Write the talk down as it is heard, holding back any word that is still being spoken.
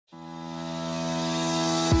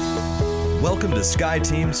Welcome to Sky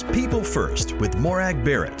Team's People First with Morag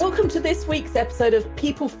Barrett. Welcome to this week's episode of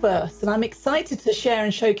People First, and I'm excited to share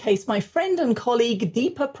and showcase my friend and colleague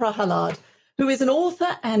Deepa Prahalad, who is an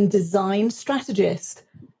author and design strategist.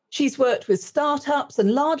 She's worked with startups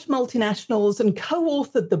and large multinationals and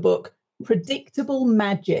co-authored the book Predictable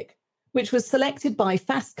Magic, which was selected by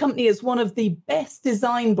Fast Company as one of the best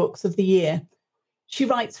design books of the year. She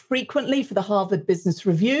writes frequently for the Harvard Business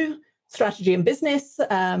Review, Strategy and Business,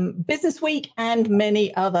 Business Week, and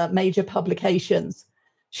many other major publications.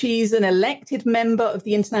 She's an elected member of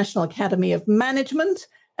the International Academy of Management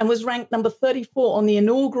and was ranked number 34 on the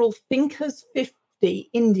inaugural Thinkers 50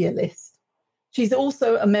 India list. She's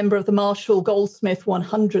also a member of the Marshall Goldsmith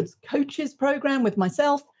 100 Coaches Program with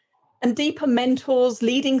myself, and Deepa mentors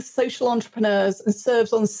leading social entrepreneurs and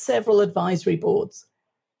serves on several advisory boards.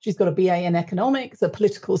 She's got a BA in economics, a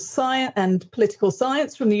political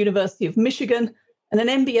science from the University of Michigan, and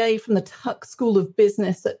an MBA from the Tuck School of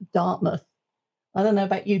Business at Dartmouth. I don't know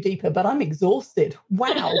about you, Deepa, but I'm exhausted.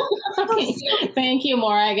 Wow. Thank you,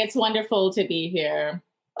 Morag. It's wonderful to be here.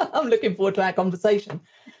 I'm looking forward to our conversation.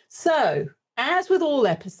 So, as with all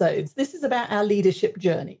episodes, this is about our leadership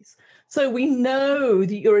journeys. So we know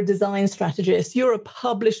that you're a design strategist, you're a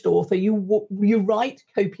published author, you write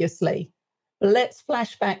copiously. Let's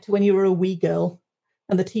flash back to when you were a wee girl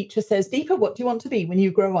and the teacher says, Deepa, what do you want to be when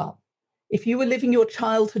you grow up? If you were living your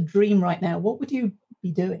childhood dream right now, what would you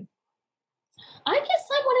be doing? I guess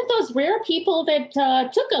I'm one of those rare people that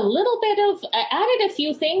took a little bit of, added a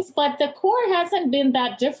few things, but the core hasn't been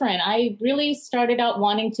that different. I really started out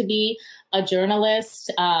wanting to be a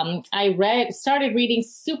journalist. Started reading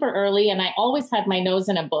super early, and I always had my nose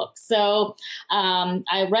in a book. So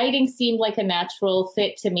writing seemed like a natural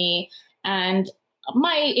fit to me. And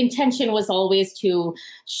my intention was always to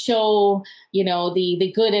show,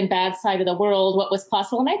 the good and bad side of the world, what was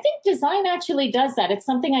possible. And I think design actually does that. It's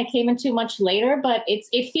something I came into much later, but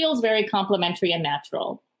it feels very complimentary and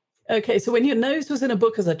natural. Okay, so when your nose was in a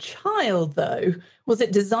book as a child, though, was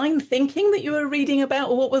it design thinking that you were reading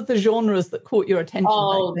about, or what were the genres that caught your attention?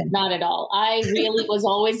 Oh, not at all. I really was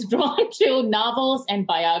always drawn to novels and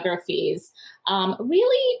biographies.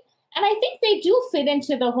 And I think they do fit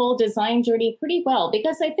into the whole design journey pretty well,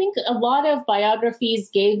 because I think a lot of biographies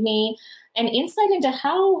gave me an insight into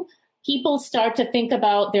how people start to think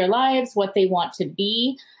about their lives, what they want to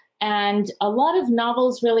be. And a lot of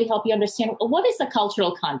novels really help you understand, what is the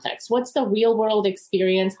cultural context? What's the real world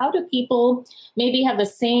experience? How do people maybe have the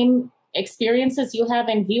same experiences you have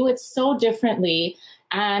and view it so differently?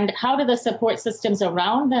 And how do the support systems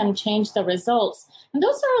around them change the results? And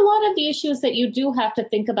those are a lot of the issues that you do have to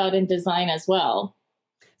think about in design as well.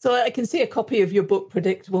 So I can see a copy of your book,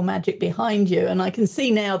 Predictable Magic, behind you. And I can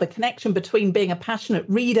see now the connection between being a passionate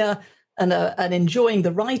reader and enjoying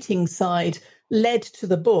the writing side led to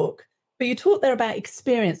the book. But you talked there about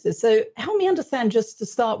experiences. So help me understand, just to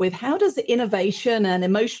start with, how does innovation and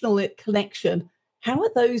emotional connection, how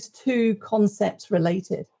are those two concepts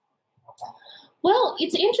related? Well,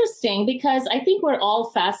 it's interesting because I think we're all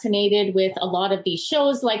fascinated with a lot of these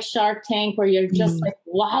shows like Shark Tank, where you're just like,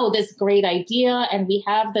 wow, this great idea. And we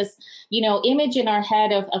have this, image in our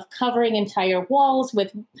head of covering entire walls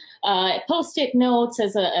with Post-it notes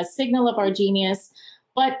as a signal of our genius.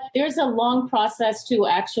 But there's a long process to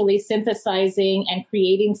actually synthesizing and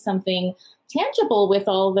creating something tangible with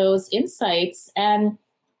all those insights. And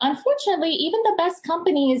unfortunately, even the best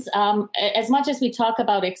companies, as much as we talk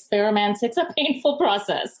about experiments, it's a painful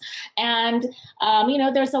process. And,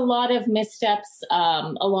 there's a lot of missteps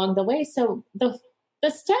along the way. So the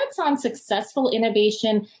stats on successful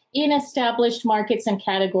innovation in established markets and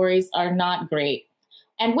categories are not great.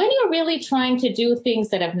 And when you're really trying to do things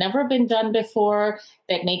that have never been done before,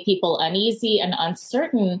 that make people uneasy and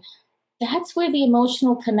uncertain, that's where the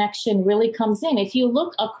emotional connection really comes in. If you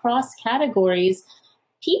look across categories,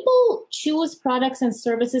 people choose products and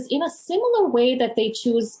services in a similar way that they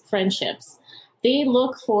choose friendships. They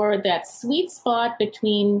look for that sweet spot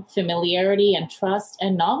between familiarity and trust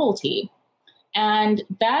and novelty. And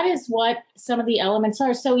that is what some of the elements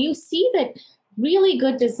are. So you see that really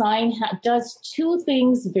good design does two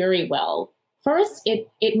things very well. First,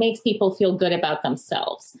 it makes people feel good about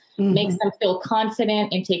themselves, makes them feel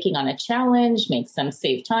confident in taking on a challenge, makes them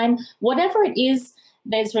save time, whatever it is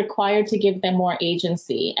that's required to give them more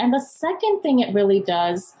agency. And the second thing it really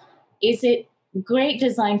does is great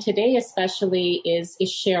design today especially is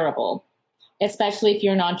shareable, especially if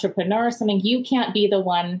you're an entrepreneur. Something you can't be the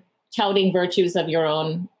one touting virtues of your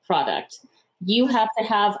own product. You have to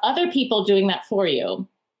have other people doing that for you.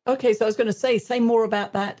 Okay, so I was going to say more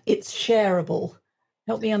about that. It's shareable.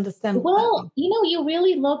 Help me understand what that Well, means. you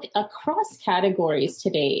really look across categories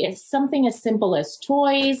today. It's something as simple as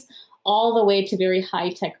toys all the way to very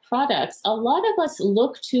high-tech products. A lot of us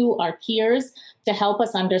look to our peers to help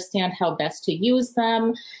us understand how best to use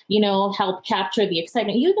them, help capture the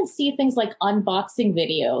excitement. You even see things like unboxing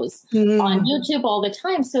videos on YouTube all the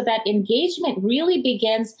time. So that engagement really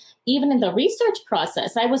begins even in the research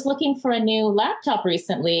process. I was looking for a new laptop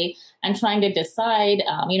recently and trying to decide,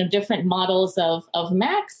 different models of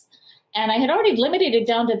Macs. And I had already limited it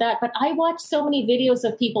down to that, but I watched so many videos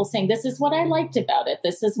of people saying, this is what I liked about it.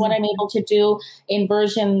 This is what I'm able to do in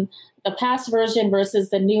the past version versus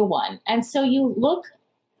the new one. And so you look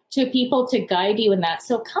to people to guide you in that.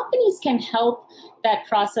 So companies can help that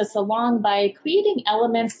process along by creating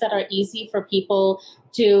elements that are easy for people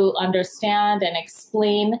to understand and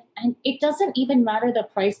explain. And it doesn't even matter the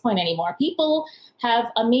price point anymore. People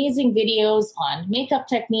have amazing videos on makeup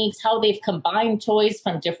techniques, how they've combined toys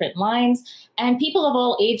from different lines, and people of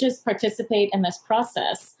all ages participate in this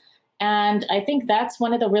process. And I think that's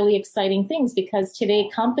one of the really exciting things, because today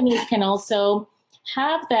companies can also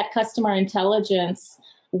have that customer intelligence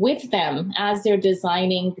with them as they're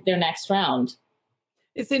designing their next round.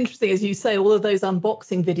 It's interesting, as you say, all of those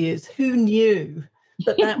unboxing videos. Who knew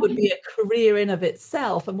that would be a career in of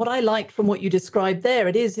itself? And what I liked from what you described there,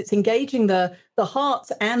 it's engaging the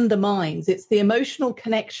hearts and the minds. It's the emotional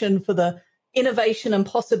connection for the innovation and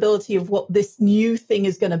possibility of what this new thing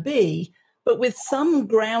is going to be, but with some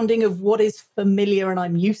grounding of what is familiar and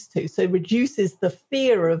I'm used to. So reduces the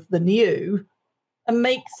fear of the new and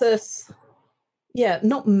makes us,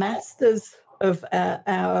 not masters of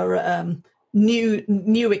our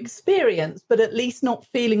new experience, but at least not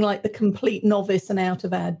feeling like the complete novice and out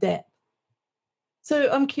of our depth.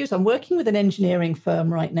 So I'm curious, I'm working with an engineering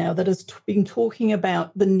firm right now that has been talking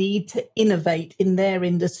about the need to innovate in their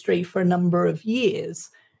industry for a number of years.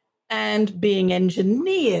 And being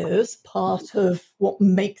engineers, part of what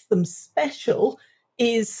makes them special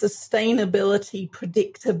is sustainability,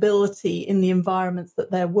 predictability in the environments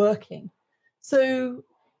that they're working. So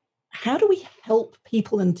how do we help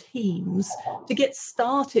people and teams to get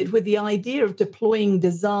started with the idea of deploying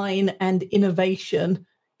design and innovation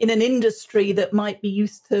in an industry that might be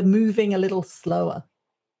used to moving a little slower?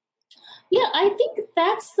 Yeah, I think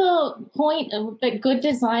that's the point that good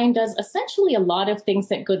design does. Essentially, a lot of things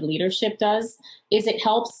that good leadership does is it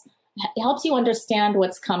helps you understand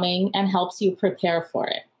what's coming and helps you prepare for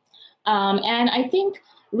it. And I think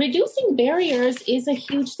reducing barriers is a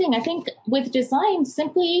huge thing. I think with design,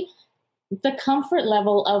 simply the comfort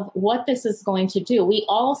level of what this is going to do. We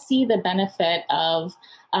all see the benefit of,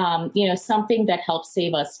 something that helps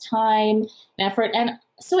save us time, effort. And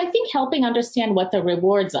so I think helping understand what the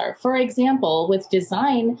rewards are. For example, with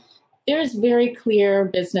design, there's very clear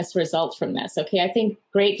business results from this. Okay, I think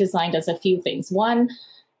great design does a few things. One,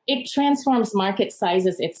 it transforms market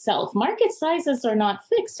sizes itself. Market sizes are not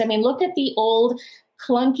fixed. I mean, look at the old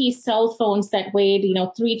clunky cell phones that weighed,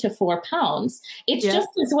 3 to 4 pounds. It's just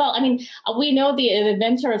as well. I mean, we know the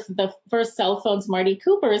inventor of the first cell phones, Marty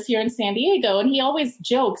Cooper, is here in San Diego, and he always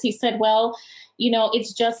jokes. He said, well,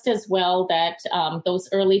 it's just as well that those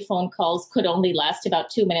early phone calls could only last about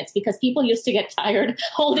 2 minutes because people used to get tired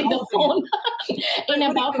holding the phone in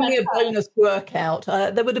about that a bonus workout.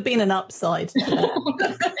 There would have been an upside to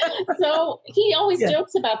that. So he always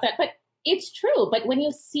jokes about that, but it's true. But when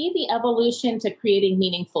you see the evolution to creating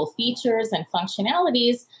meaningful features and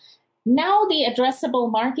functionalities, now the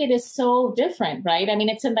addressable market is so different, right? I mean,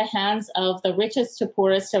 it's in the hands of the richest to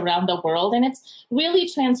poorest around the world, and it's really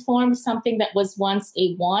transformed something that was once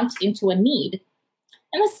a want into a need.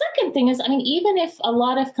 And the second thing is, I mean, even if a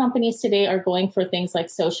lot of companies today are going for things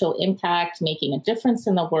like social impact, making a difference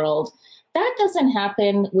in the world, that doesn't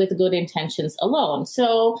happen with good intentions alone.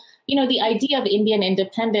 So, the idea of Indian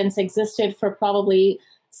independence existed for probably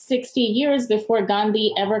 60 years before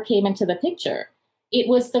Gandhi ever came into the picture. It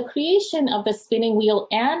was the creation of the spinning wheel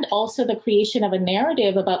and also the creation of a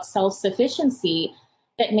narrative about self-sufficiency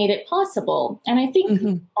that made it possible. And I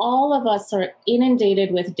think all of us are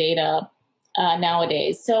inundated with data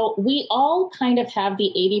nowadays. So we all kind of have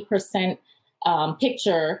the 80%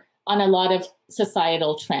 picture on a lot of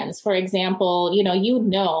societal trends. For example,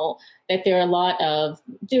 that there are a lot of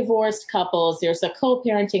divorced couples, there's a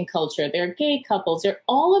co-parenting culture, there are gay couples, there are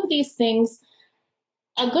all of these things.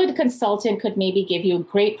 A good consultant could maybe give you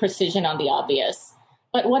great precision on the obvious.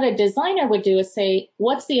 But what a designer would do is say,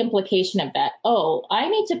 what's the implication of that? Oh, I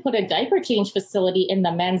need to put a diaper change facility in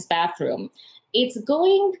the men's bathroom. It's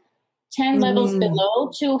going 10 levels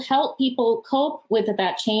below to help people cope with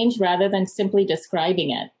that change rather than simply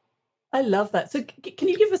describing it. I love that. So, can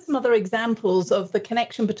you give us some other examples of the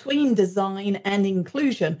connection between design and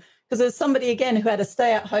inclusion? Because there's somebody, again, who had a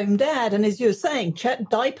stay-at-home dad, and as you were saying,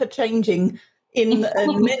 diaper changing in a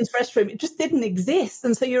men's restroom, it just didn't exist.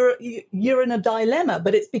 And so you're in a dilemma,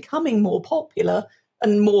 but it's becoming more popular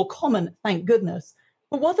and more common, thank goodness.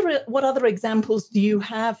 But what other examples do you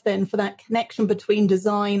have then for that connection between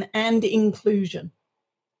design and inclusion?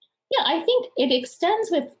 Yeah, I think it extends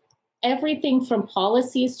with everything from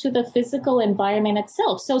policies to the physical environment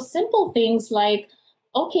itself. So simple things like,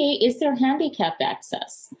 okay, is there handicapped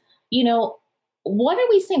access? You know, what are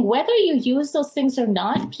we saying? Whether you use those things or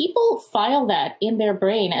not, people file that in their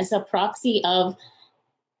brain as a proxy of,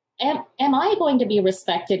 am I going to be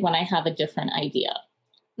respected when I have a different idea?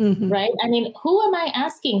 Mm-hmm. Right? I mean, who am I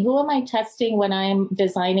asking? Who am I testing when I'm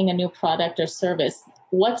designing a new product or service?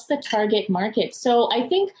 What's the target market? So I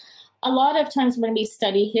think a lot of times when we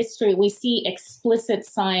study history, we see explicit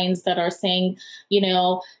signs that are saying, you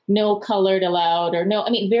know, no colored allowed, or no, I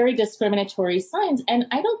mean, very discriminatory signs. And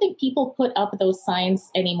I don't think people put up those signs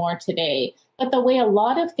anymore today. But the way a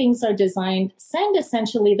lot of things are designed send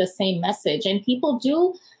essentially the same message, and people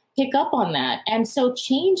do pick up on that. And so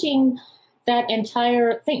changing that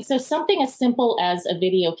entire thing. So something as simple as a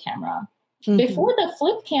video camera. Mm-hmm. Before the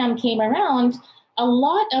flip cam came around, a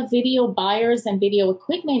lot of video buyers and video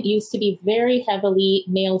equipment used to be very heavily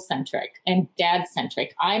male-centric and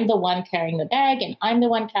dad-centric. I'm the one carrying the bag and I'm the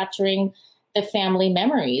one capturing the family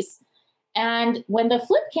memories. And when the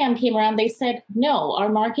flip cam came around, they said, no, our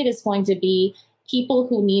market is going to be people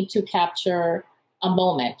who need to capture a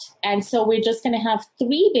moment. And so we're just going to have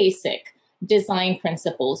three basic design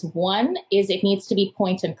principles. One is it needs to be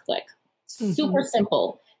point and click, super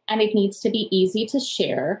simple, and it needs to be easy to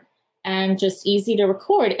share and just easy to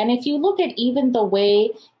record. And if you look at even the way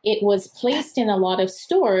it was placed in a lot of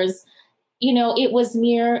stores, you know, it was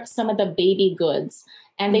near some of the baby goods,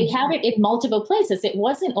 and they had it in multiple places. It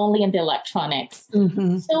wasn't only in the electronics.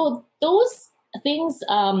 So those things,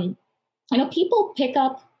 you know, people pick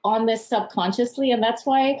up on this subconsciously, and that's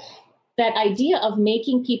why that idea of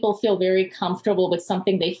making people feel very comfortable with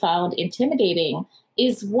something they found intimidating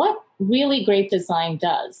is what really great design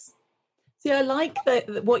does. See, I like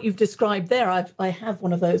what you've described there. I have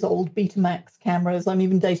one of those old Betamax cameras. I'm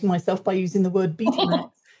even dating myself by using the word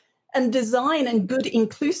Betamax. And design, and good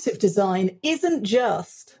inclusive design, isn't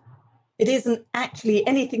actually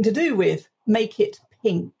anything to do with make it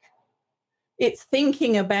pink. It's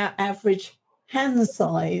thinking about average hand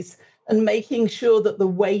size and making sure that the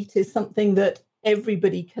weight is something that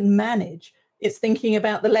everybody can manage. It's thinking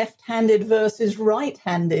about the left-handed versus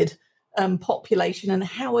right-handed population, and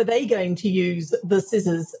how are they going to use the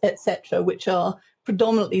scissors, etc., which are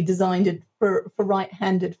predominantly designed for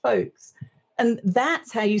right-handed folks. And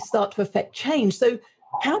that's how you start to affect change. So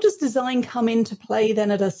how does design come into play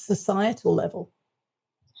then at a societal level?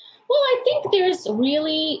 Well, I think there's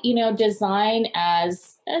really, you know, design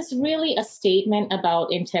as really a statement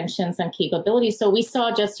about intentions and capabilities. So we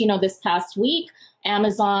saw just, you know, this past week,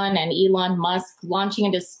 Amazon and Elon Musk launching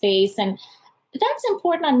into space, and that's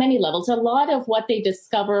important on many levels. A lot of what they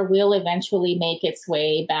discover will eventually make its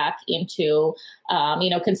way back into, you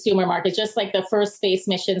know, consumer markets. Just like the first space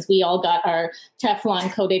missions, we all got our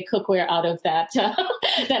Teflon-coated cookware out of that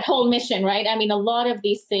that whole mission, right? I mean, a lot of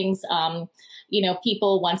these things, you know,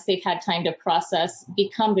 people, once they've had time to process,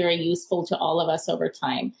 become very useful to all of us over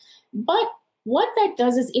time. But what that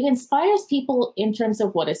does is it inspires people in terms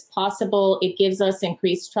of what is possible. It gives us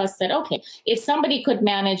increased trust that, okay, if somebody could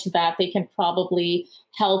manage that, they can probably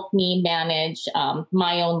help me manage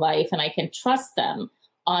my own life, and I can trust them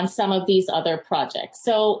on some of these other projects.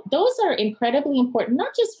 So those are incredibly important,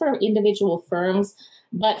 not just for individual firms,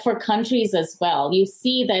 but for countries as well. You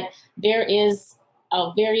see that there is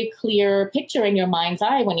a very clear picture in your mind's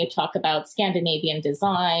eye when you talk about Scandinavian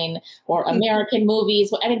design or American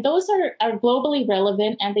movies. I mean, those are globally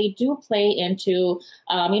relevant, and they do play into,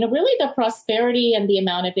 you know, really the prosperity and the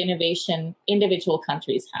amount of innovation individual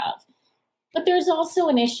countries have. But there's also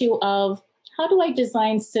an issue of, how do I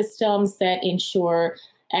design systems that ensure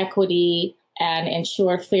equity and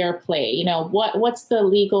ensure fair play? You know, what's the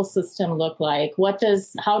legal system look like?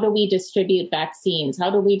 How do we distribute vaccines? How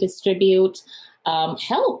do we distribute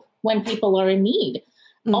help when people are in need?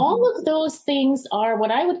 All of those things are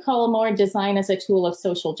what I would call more design as a tool of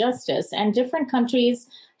social justice. And different countries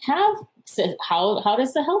have, how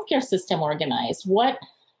does the healthcare system organize?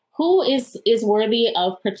 Who is worthy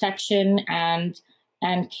of protection and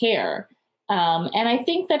care? And I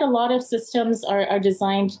think that a lot of systems are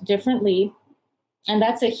designed differently, and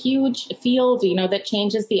that's a huge field, you know, that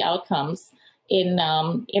changes the outcomes in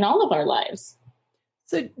all of our lives.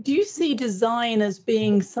 So do you see design as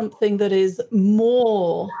being something that is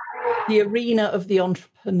more the arena of the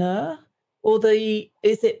entrepreneur, or is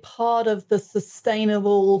it part of the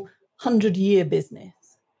sustainable 100-year business?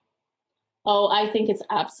 Oh, I think it's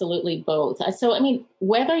absolutely both. So, I mean,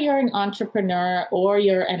 whether you're an entrepreneur or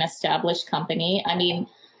you're an established company, I mean,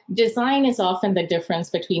 design is often the difference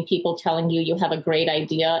between people telling you have a great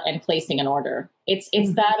idea and placing an order. It's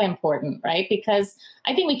that important, right? Because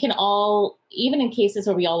I think we can all, even in cases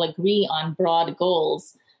where we all agree on broad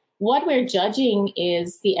goals, what we're judging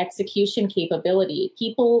is the execution capability.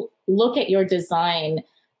 People look at your design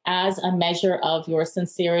as a measure of your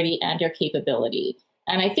sincerity and your capability.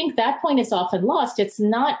 And I think that point is often lost. It's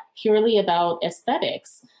not purely about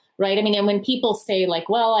aesthetics, right? I mean, and when people say like,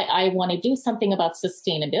 well, I want to do something about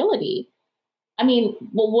sustainability, I mean,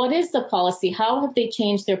 well, what is the policy? How have they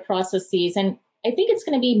changed their processes? And I think it's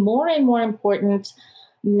going to be more and more important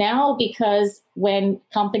now, because when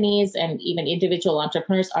companies and even individual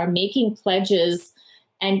entrepreneurs are making pledges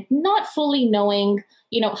and not fully knowing,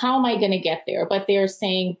 how am I going to get there? But they're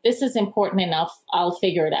saying, this is important enough, I'll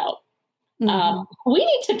figure it out. We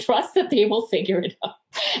need to trust that they will figure it out.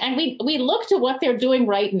 And we look to what they're doing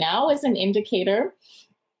right now as an indicator.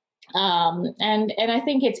 And I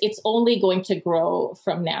think it's only going to grow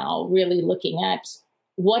from now, really looking at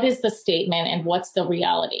what is the statement and what's the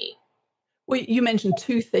reality. Well, you mentioned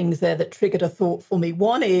two things there that triggered a thought for me.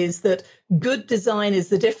 One is that good design is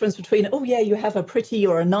the difference between, oh, yeah, you have a pretty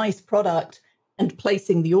or a nice product and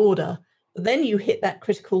placing the order. But then you hit that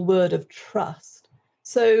critical word of trust.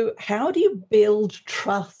 So how do you build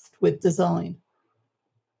trust with design?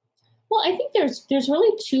 Well, I think there's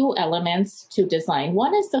really two elements to design.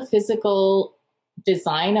 One is the physical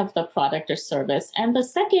design of the product or service, and the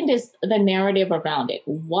second is the narrative around it.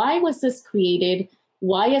 Why was this created?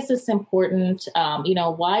 Why is this important?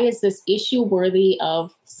 Why is this issue worthy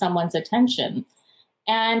of someone's attention?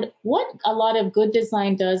 And what a lot of good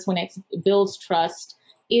design does when it builds trust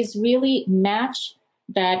is really match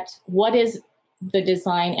that what is the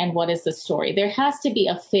design and what is the story. There has to be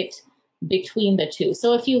a fit between the two.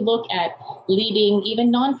 So if you look at leading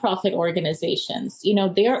even nonprofit organizations,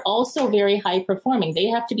 they're also very high performing. They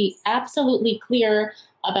have to be absolutely clear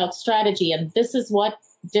about strategy. And this is what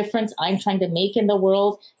difference I'm trying to make in the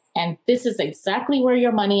world. And this is exactly where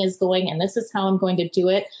your money is going. And this is how I'm going to do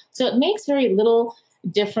it. So it makes very little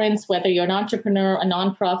difference whether you're an entrepreneur, a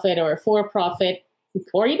nonprofit, or a for-profit,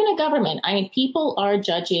 or even a government. I mean, people are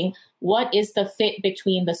judging what is the fit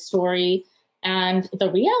between the story and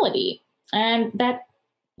the reality. And that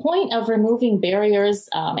point of removing barriers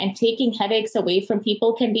and taking headaches away from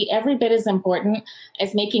people can be every bit as important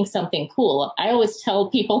as making something cool. I always tell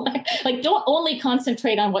people, like, don't only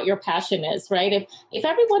concentrate on what your passion is, right? If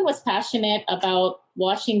everyone was passionate about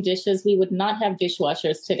washing dishes, we would not have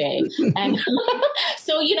dishwashers today. And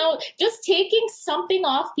so, just taking something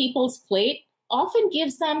off people's plate often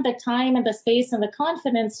gives them the time and the space and the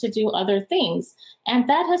confidence to do other things. And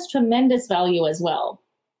that has tremendous value as well.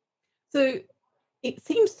 So it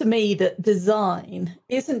seems to me that design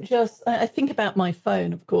isn't just, I think about my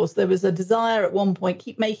phone, of course, there was a desire at one point,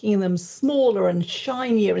 keep making them smaller and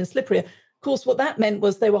shinier and slipperier. Of course, what that meant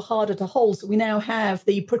was they were harder to hold. So we now have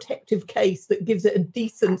the protective case that gives it a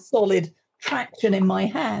decent, solid traction in my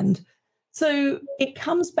hand. So it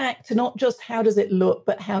comes back to not just how does it look,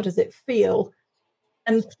 but how does it feel?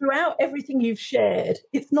 And throughout everything you've shared,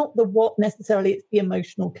 it's not the what necessarily, it's the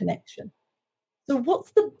emotional connection. So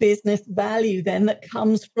what's the business value then that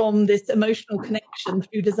comes from this emotional connection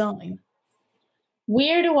through design?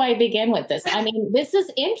 Where do I begin with this? I mean, this is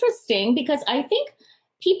interesting because I think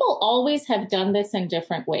people always have done this in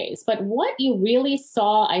different ways. But what you really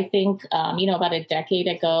saw, I think, about a decade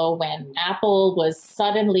ago when Apple was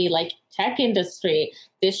suddenly like tech industry,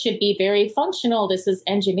 this should be very functional. This is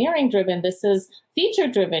engineering driven. This is feature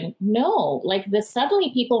driven. No, like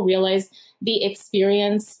suddenly people realized the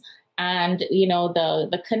experience and,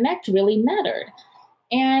 the connect really mattered.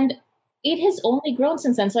 And it has only grown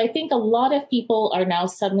since then. So I think a lot of people are now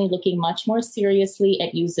suddenly looking much more seriously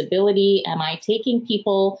at usability. Am I taking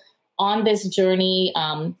people on this journey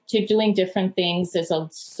to doing different things? There's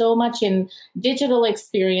so much in digital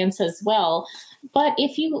experience as well. But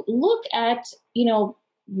if you look at,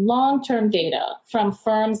 long-term data from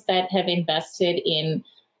firms that have invested in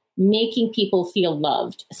making people feel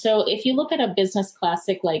loved. So if you look at a business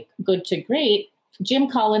classic like Good to Great, Jim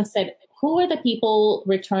Collins said, who are the people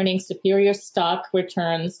returning superior stock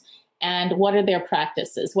returns and what are their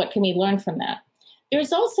practices? What can we learn from that?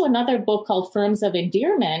 There's also another book called Firms of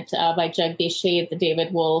Endearment by Jagdish Sheth,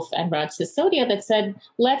 David Wolf, and Raj Sisodia that said,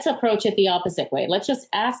 let's approach it the opposite way. Let's just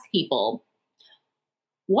ask people,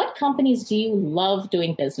 what companies do you love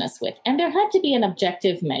doing business with? And there had to be an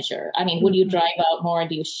objective measure. I mean, would you drive out more?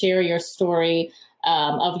 Do you share your story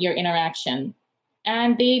of your interaction?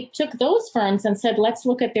 And they took those firms and said, let's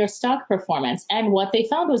look at their stock performance. And what they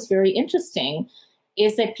found was very interesting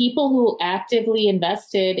is that people who actively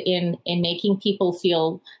invested in making people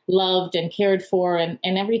feel loved and cared for and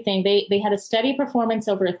everything, they had a steady performance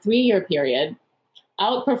over a 3-year period,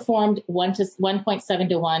 outperformed 1.7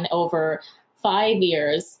 to 1 over 5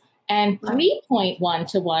 years, and 3.1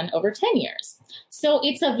 to 1 over 10 years. So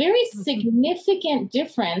it's a very significant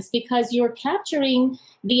difference because you're capturing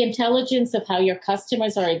the intelligence of how your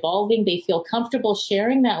customers are evolving. They feel comfortable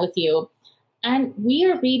sharing that with you. And we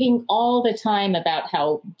are reading all the time about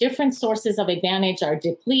how different sources of advantage are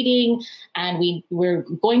depleting, and we're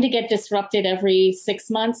going to get disrupted every 6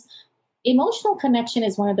 months. Emotional connection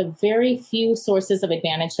is one of the very few sources of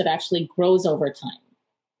advantage that actually grows over time.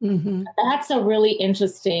 Mm-hmm. That's a really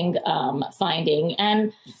interesting finding.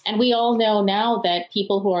 And we all know now that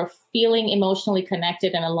people who are feeling emotionally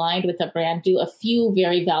connected and aligned with a brand do a few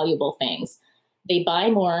very valuable things. They buy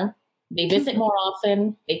more, they visit more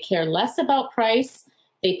often, they care less about price,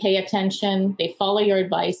 they pay attention, they follow your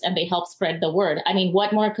advice, and they help spread the word. I mean,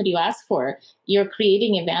 what more could you ask for? You're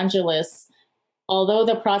creating evangelists. Although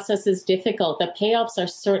the process is difficult, the payoffs are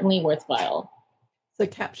certainly worthwhile. So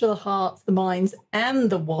capture the hearts, the minds, and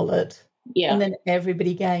the wallet, and then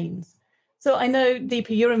everybody gains. So I know,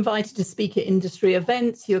 Deepa, you're invited to speak at industry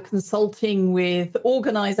events. You're consulting with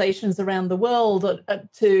organizations around the world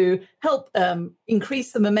to help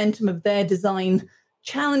increase the momentum of their design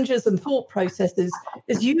challenges and thought processes.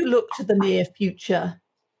 As you look to the near future,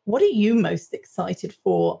 what are you most excited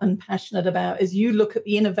for and passionate about as you look at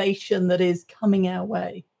the innovation that is coming our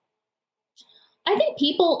way? I think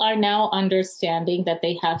people are now understanding that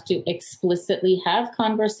they have to explicitly have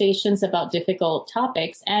conversations about difficult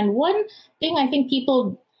topics. And one thing I think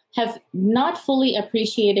people have not fully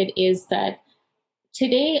appreciated is that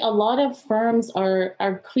today a lot of firms are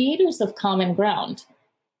creators of common ground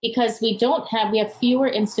because we have fewer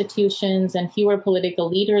institutions and fewer political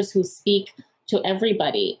leaders who speak to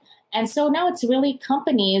everybody. And so now it's really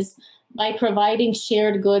companies, by providing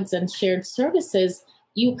shared goods and shared services,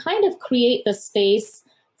 you kind of create the space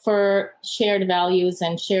for shared values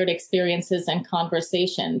and shared experiences and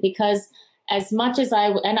conversation. Because as much as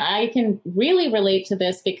I can really relate to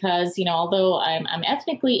this because, although I'm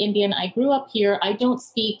ethnically Indian, I grew up here, I don't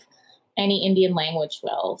speak any Indian language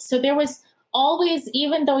well. So there was always,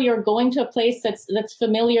 even though you're going to a place that's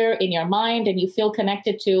familiar in your mind and you feel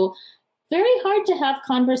connected to, very hard to have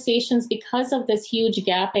conversations because of this huge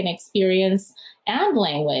gap in experience and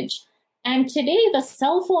language. And today, the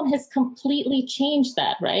cell phone has completely changed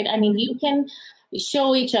that, right? I mean, you can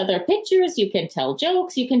show each other pictures, you can tell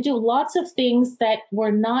jokes, you can do lots of things that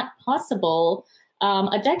were not possible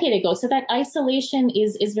a decade ago. So that isolation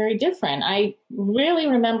is very different. I really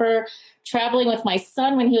remember traveling with my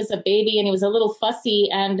son when he was a baby and he was a little fussy,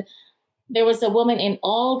 and there was a woman in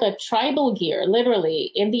all the tribal gear,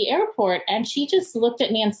 literally, in the airport, and she just looked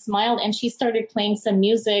at me and smiled, and she started playing some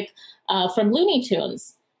music from Looney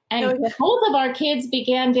Tunes. And both of our kids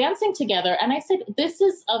began dancing together. And I said, this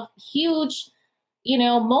is a huge,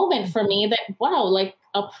 moment for me that, wow, like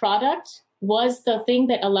a product was the thing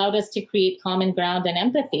that allowed us to create common ground and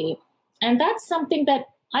empathy. And that's something that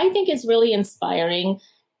I think is really inspiring.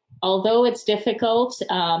 Although it's difficult,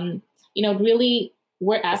 really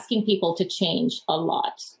we're asking people to change a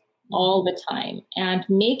lot all the time, and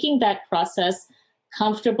making that process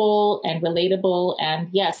comfortable and relatable and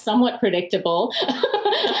somewhat predictable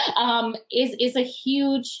is a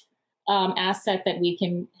huge asset that we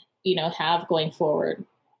can, have going forward.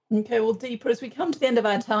 Okay, well, Deepa, as we come to the end of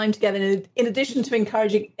our time together, in addition to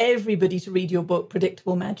encouraging everybody to read your book,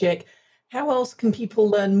 Predictable Magic, how else can people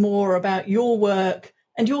learn more about your work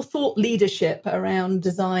and your thought leadership around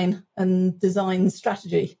design and design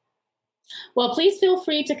strategy? Well, please feel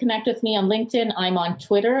free to connect with me on LinkedIn. I'm on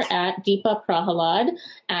Twitter at Deepa Prahalad,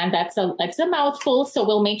 and that's a mouthful, so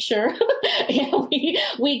we'll make sure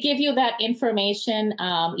we give you that information.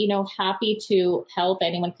 Happy to help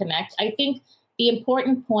anyone connect. I think the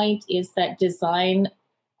important point is that design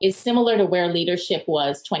is similar to where leadership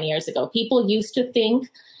was 20 years ago. People used to think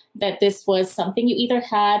that this was something you either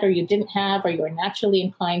had or you didn't have or you were naturally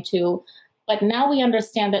inclined to. But now we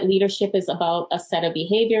understand that leadership is about a set of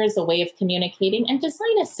behaviors, a way of communicating, and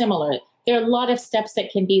design is similar. There are a lot of steps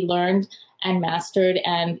that can be learned and mastered,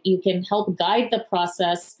 and you can help guide the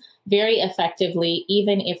process very effectively,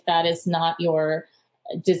 even if that is not your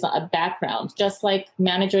design background. Just like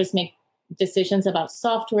managers make decisions about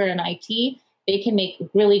software and IT, they can make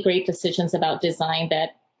really great decisions about design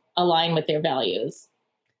that align with their values.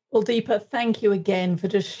 Well, Deepa, thank you again for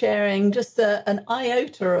just sharing just an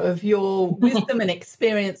iota of your wisdom and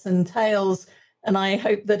experience and tales. And I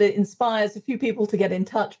hope that it inspires a few people to get in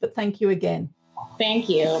touch. But thank you again. Thank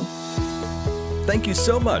you. Thank you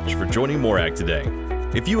so much for joining Morag today.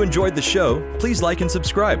 If you enjoyed the show, please like and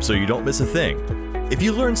subscribe so you don't miss a thing. If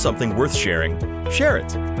you learned something worth sharing, share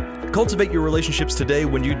it. Cultivate your relationships today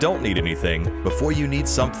when you don't need anything before you need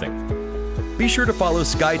something. Be sure to follow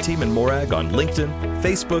SkyeTeam and Morag on LinkedIn,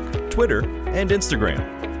 Facebook, Twitter, and Instagram.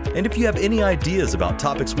 And if you have any ideas about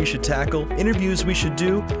topics we should tackle, interviews we should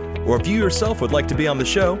do, or if you yourself would like to be on the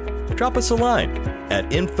show, drop us a line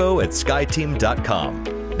at info@skyeteam.com.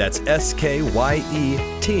 That's SKYE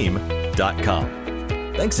team.com.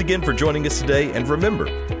 Thanks again for joining us today, and remember,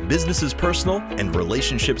 business is personal and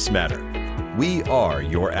relationships matter. We are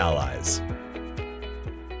your allies.